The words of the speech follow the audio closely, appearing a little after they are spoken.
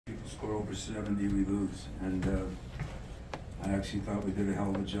score over 70, we lose. And I actually thought we did a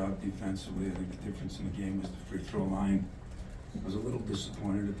hell of a job defensively. I think the difference in the game was the free throw line. I was a little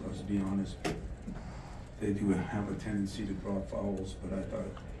disappointed, if I was to be honest. They do have a tendency to draw fouls, but I thought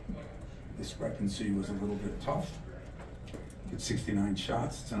the discrepancy was a little bit tough. Get 69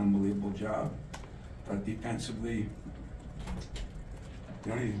 shots, it's an unbelievable job. But defensively,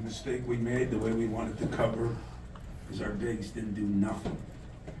 the only mistake we made, the way we wanted to cover, is our bigs didn't do nothing.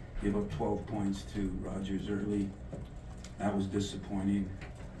 Gave up 12 points to Rogers early. That was disappointing.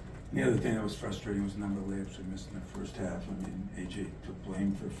 The other thing that was frustrating was the number of layups we missed in the first half. I mean, AJ took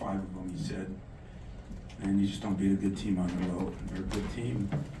blame for 5 of them, he said. And you just don't beat a good team on the road. They're a good team.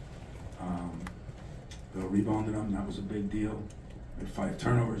 They rebounded them, that was a big deal. We had 5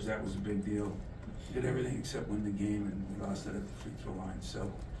 turnovers, that was a big deal. We did everything except win the game, and we lost that at the free throw line.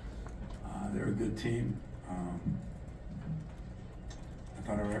 So they're a good team. I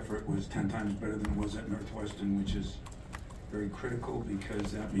thought our effort was 10 times better than it was at Northwestern, which is very critical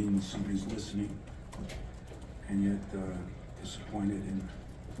because that means somebody's listening, and yet disappointed in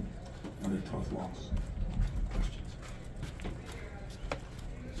another tough loss. Questions?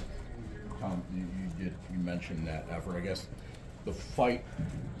 Tom, you mentioned that effort. I guess the fight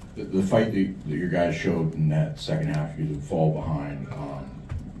that your guys showed in that second half, you could fall behind.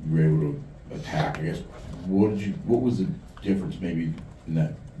 You were able to attack. I guess what was the difference maybe in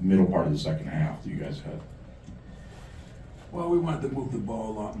that middle part of the second half that you guys had? Well, we wanted to move the ball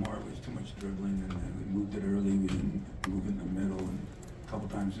a lot more. It was too much dribbling, and we moved it early. We didn't move in the middle, and a couple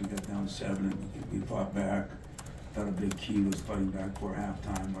times we got down 7, and we fought back. I thought a big key was fighting back for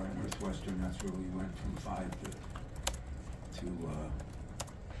halftime. Or at Northwestern, that's where we went from 5 to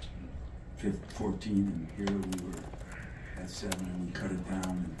 14, and here we were at 7, and we cut it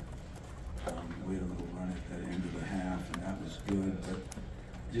down. And we had a little run at the end of the half, and that was good. But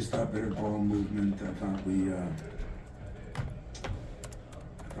I just thought better ball movement. I thought we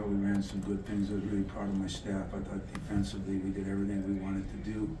ran some good things. I was really proud of my staff. I thought defensively we did everything we wanted to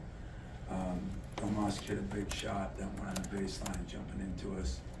do. Domas hit a big shot that went on the baseline jumping into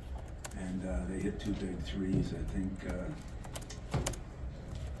us. And they hit 2 big threes. I think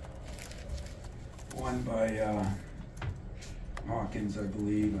one by Hawkins, I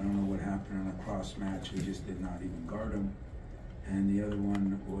believe. I don't know what happened on a cross match. We just did not even guard him. And the other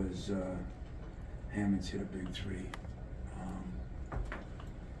one was Hammonds hit a big 3.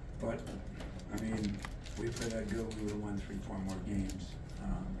 But, I mean, we played that good, we would have won 3-4 more games.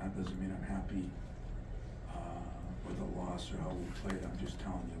 That doesn't mean I'm happy with the loss or how we played. I'm just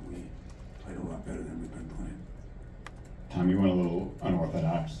telling you, we played a lot better than we've been playing. Tom, you went a little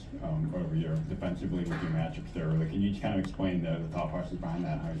unorthodox over your defensively with your matchups there early. Can you kind of explain the thought process behind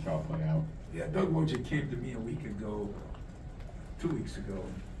that, how you saw it play out? Yeah, Doug Wojcik came to me 2 weeks ago,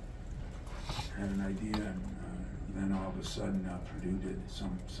 had an idea, and then all of a sudden Purdue did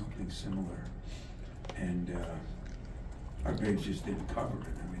something similar, and our bigs just didn't cover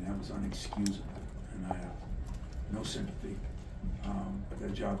it. I mean, that was unexcusable, and I have no sympathy. Got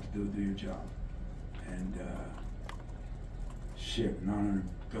a job to do your job, and shit, not under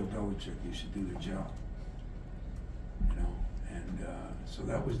Bill Belichick, you should do the job, you know. And so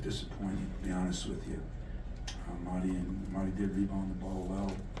that was disappointing, to be honest with you. Marty did rebound the ball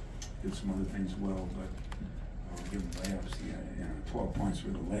well, did some other things well, but give him layups. You know, 12 points for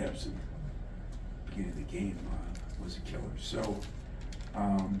the layups in the beginning of the game was a killer. So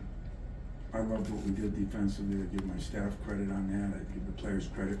I loved what we did defensively. I give my staff credit on that. I give the players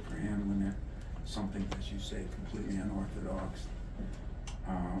credit for handling it. Something, as you say, completely unorthodox.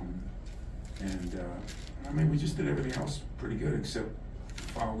 I mean, we just did everything else pretty good except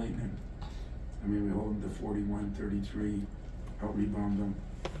fouling. And I mean, we hold them to 41, 33, out-rebound them,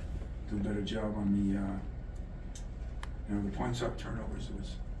 do a better job on the, you know, the points up turnovers. It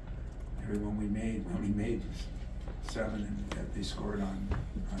was every one we only made 7, and yet they scored on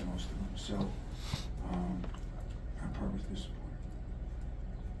most of them. So that part was disappointing.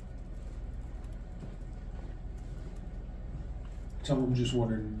 I'm just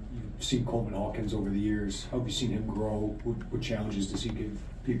wondering, you've seen Coleman Hawkins over the years. How have you seen him grow? What challenges does he give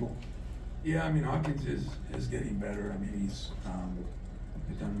people? Yeah, I mean, Hawkins is getting better. I mean, he's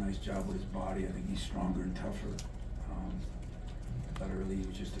done a nice job with his body. I think he's stronger and tougher. I thought early he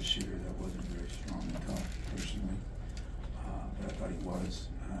was just a shooter that wasn't very strong and tough, personally. But I thought he was.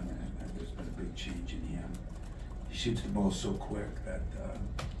 And there's been a big change in him. He shoots the ball so quick that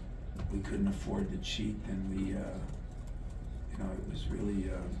we couldn't afford to cheat, and we, you know, it was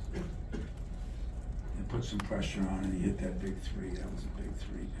really, it put some pressure on, and he hit that big 3. That was a big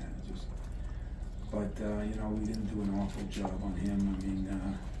 3, man. But, you know, we didn't do an awful job on him. I mean,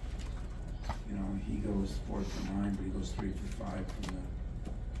 goes 4 for 9, but he goes 3 for 5 from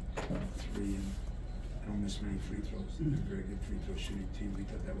the 3, and I don't miss many free throws. They're a very good free throw shooting team. We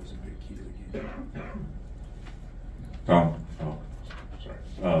thought that was a big key to the game. Tom,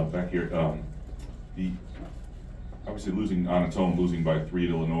 sorry, back here. The obviously losing on its own, losing by 3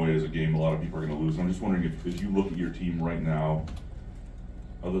 to Illinois is a game a lot of people are going to lose. I'm just wondering if, as you look at your team right now,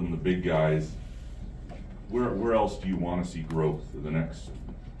 other than the big guys, where else do you want to see growth in the next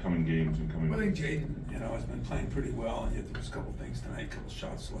coming games and coming? I think Jaden, has been playing pretty well, and yet there was a couple things tonight, a couple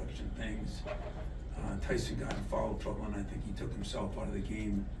shot selection things. Tyson got in foul trouble, and I think he took himself out of the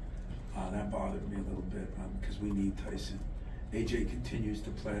game. That bothered me a little bit because we need Tyson. AJ continues to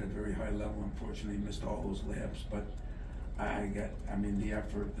play at a very high level. Unfortunately, he missed all those layups, but the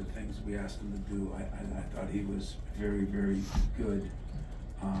effort, the things we asked him to do, I thought he was very, very good.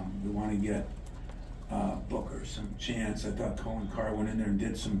 We want to get Booker some chance. I thought Cohen Carr went in there and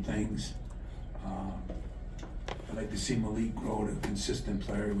did some things. I'd like to see Malik grow to a consistent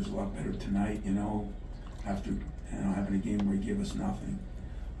player. He was a lot better tonight, after having a game where he gave us nothing.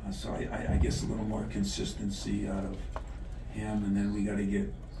 So I guess a little more consistency out of him, and then we got to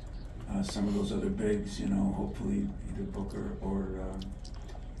get some of those other bigs, hopefully either Booker or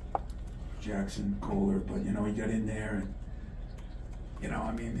Jackson Kohler. But he got in there,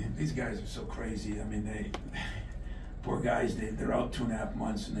 and these guys are so crazy. They poor guys, they're out 2.5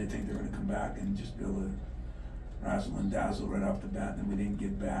 months, and they think they're going to come back and just be able to razzle and dazzle right off the bat, and then we didn't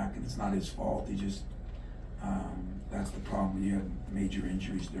get back, and it's not his fault. He just that's the problem when you have major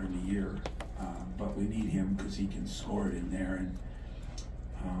injuries during the year. But we need him because he can score it in there, and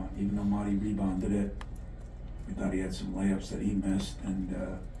even though Marty rebounded it, we thought he had some layups that he missed, and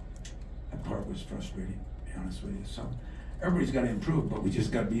that part was frustrating, to be honest with you. So everybody's got to improve, but we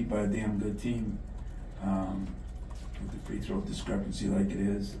just got beat by a damn good team with the free throw discrepancy like it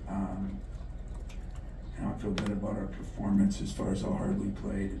is. I feel good about our performance as far as how hard we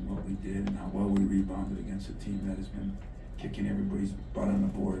played and what we did and how well we rebounded against a team that has been kicking everybody's butt on the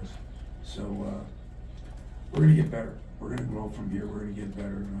boards. So we're going to get better. We're going to grow from here. We're going to get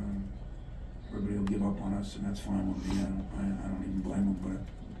better. Everybody will give up on us, and that's fine with me. I don't even blame them,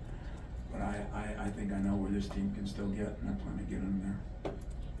 but I think I know where this team can still get, and I plan to get them there.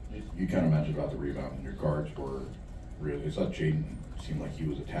 You kind of mentioned about the rebound, and your guards were really, I thought Jaden seemed like he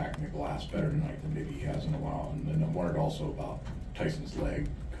was attacking the glass better tonight than maybe he has in a while. And then I wondered also about Tyson's leg,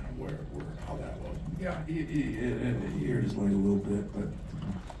 kind of where how that was. Yeah, he hurt his leg a little bit, but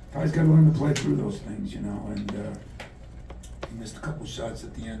Ty's got to learn to play through those things, and he missed a couple shots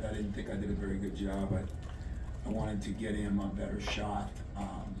at the end. I didn't think I did a very good job. I wanted to get him a better shot,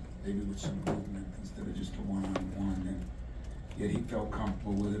 maybe with some movement instead of just a one-on-one. And yet he felt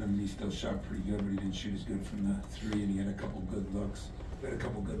comfortable with it. He still shot pretty good, but he didn't shoot as good from the 3, and he had a couple good looks. We had a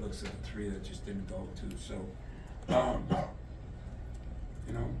couple good looks at the 3 that just didn't go to. So,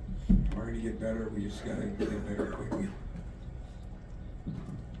 we're going to get better. We just got to get better quickly.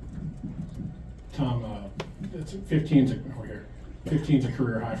 Tom, it's 15's a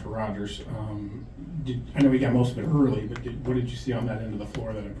career high for Rogers. I know he got most of it early, but what did you see on that end of the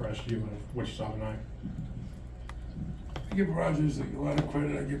floor that impressed you, and what you saw tonight? I give Rogers a lot of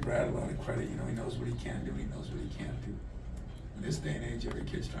credit. I give Brad a lot of credit. He knows what he can do. He knows what he can't do. In this day and age, every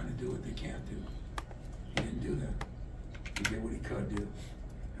kid's trying to do what they can't do. He didn't do that. He did what he could do.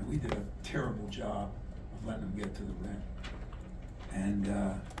 And we did a terrible job of letting him get to the rim. And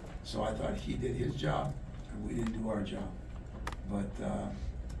so I thought he did his job, and we didn't do our job. But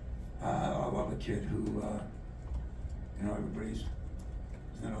I love a kid who, everybody's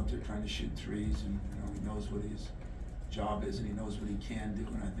not out there trying to shoot threes, and he knows what his job is, and he knows what he can do,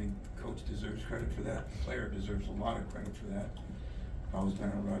 and I think coach deserves credit for that. The player deserves a lot of credit for that. I've always been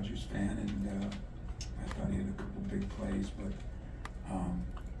a Rogers fan, and I thought he had a couple big plays, but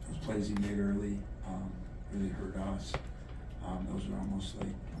those plays he made early really hurt us. Those were almost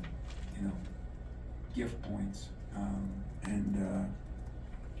like, gift points, and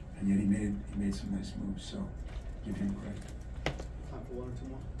yet he made some nice moves. So give him credit. Time for 1 or 2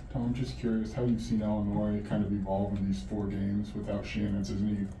 more. Tom, I'm just curious how you've seen Illinois kind of evolve in these 4 games without Shannon. Is there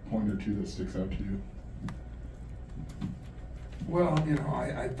any point or two that sticks out to you? Well,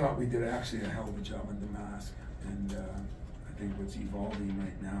 I thought we did actually a hell of a job on Damask, and I think what's evolving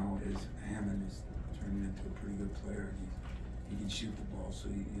right now is Hammond is turning into a pretty good player. He can shoot the ball, so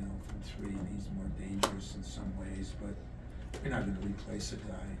from 3, and he's more dangerous in some ways. But we're not going to replace a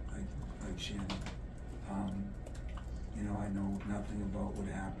guy like Shannon. I know nothing about what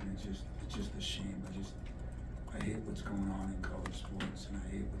happened. It's just a shame. I hate what's going on in college sports, and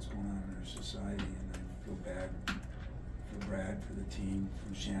I hate what's going on in our society, and I feel bad for Brad, for the team,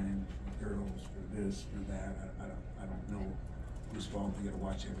 from Shannon, for the girls, for this, for that. I don't know whose fault. I gotta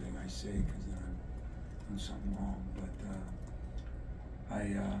watch everything I say, because then I'm doing something wrong. But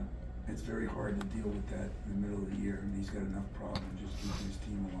it's very hard to deal with that in the middle of the year, and he's got enough problems just keeping his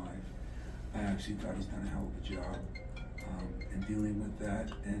team alive. I actually thought he's done a hell of a job in dealing with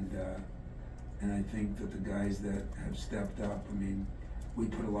that, and I think that the guys that have stepped up, I mean, we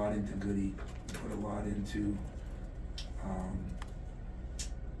put a lot into Goody, we put a lot into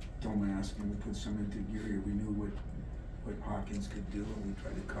Domask, and we put some into Geary. We knew what Hawkins could do, and we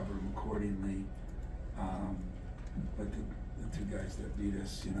tried to cover him accordingly. But the two guys that beat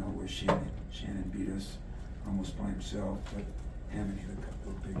us, you know, were Shannon. Shannon beat us almost by himself, but Hammond hit a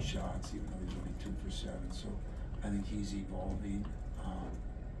couple of big shots, even though he's only 2 for 7. So I think he's evolving.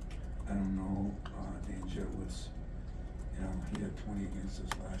 I don't know, Danger was, you know, he had 20 against us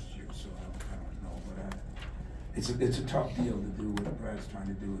last year, so I don't know. But it's a tough deal to do what Brad's trying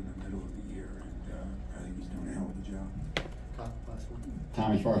to do in the middle of the year, and I think he's doing a hell of a job. Last one.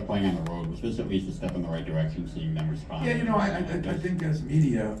 Tom, as far as playing on the road, was this at least a step in the right direction, seeing them respond? Yeah, you know, I think as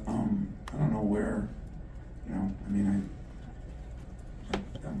media, I don't know where, you know, I mean,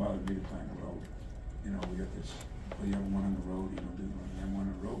 it doesn't bother me to play on the road. You know, we got this, well, you haven't won on the road, you know, you haven't won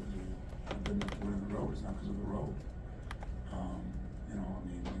on the road because we've been able to win on the road. It's not because of the road. You know, I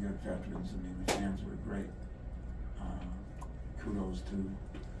mean, we got veterans, I mean, the fans were great. Kudos to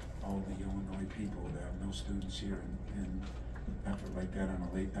all the Illinois people that have no students here, and effort like that on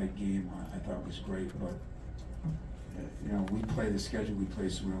a late night game, I thought was great. But you know, we play the schedule we play,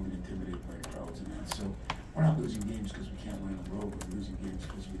 so we don't get intimidated by crowds and that. So we're not losing games because we can't win on the road. We're losing games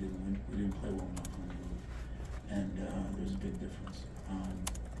because we didn't play well enough on the road, and there's a big difference.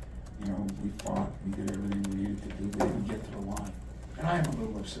 You know, we fought, we did everything we needed to do. We didn't get to the line, and I am a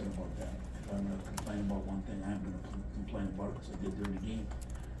little upset about that. If I'm going to complain about one thing, I'm going to complain about it because I did during the game.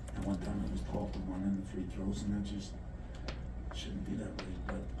 And one time it was 12-1 in the free throws, and that just shouldn't be that way.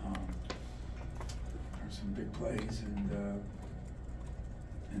 But there were some big plays, and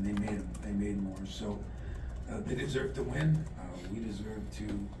they made them. They made more. So they deserve to win. We deserve to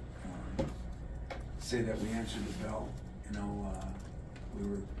say that we answered the bell. You know, we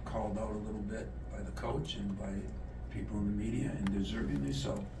were called out a little bit by the coach and by people in the media, and deservingly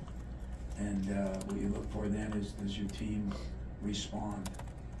so. And what you look for then is, does your team respond?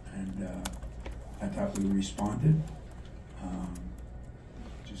 And I thought we responded.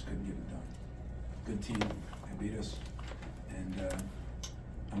 Just couldn't get it done. Good team. They beat us. And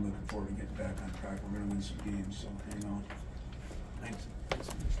I'm looking forward to getting back on track. We're going to win some games, so hang on. Thanks.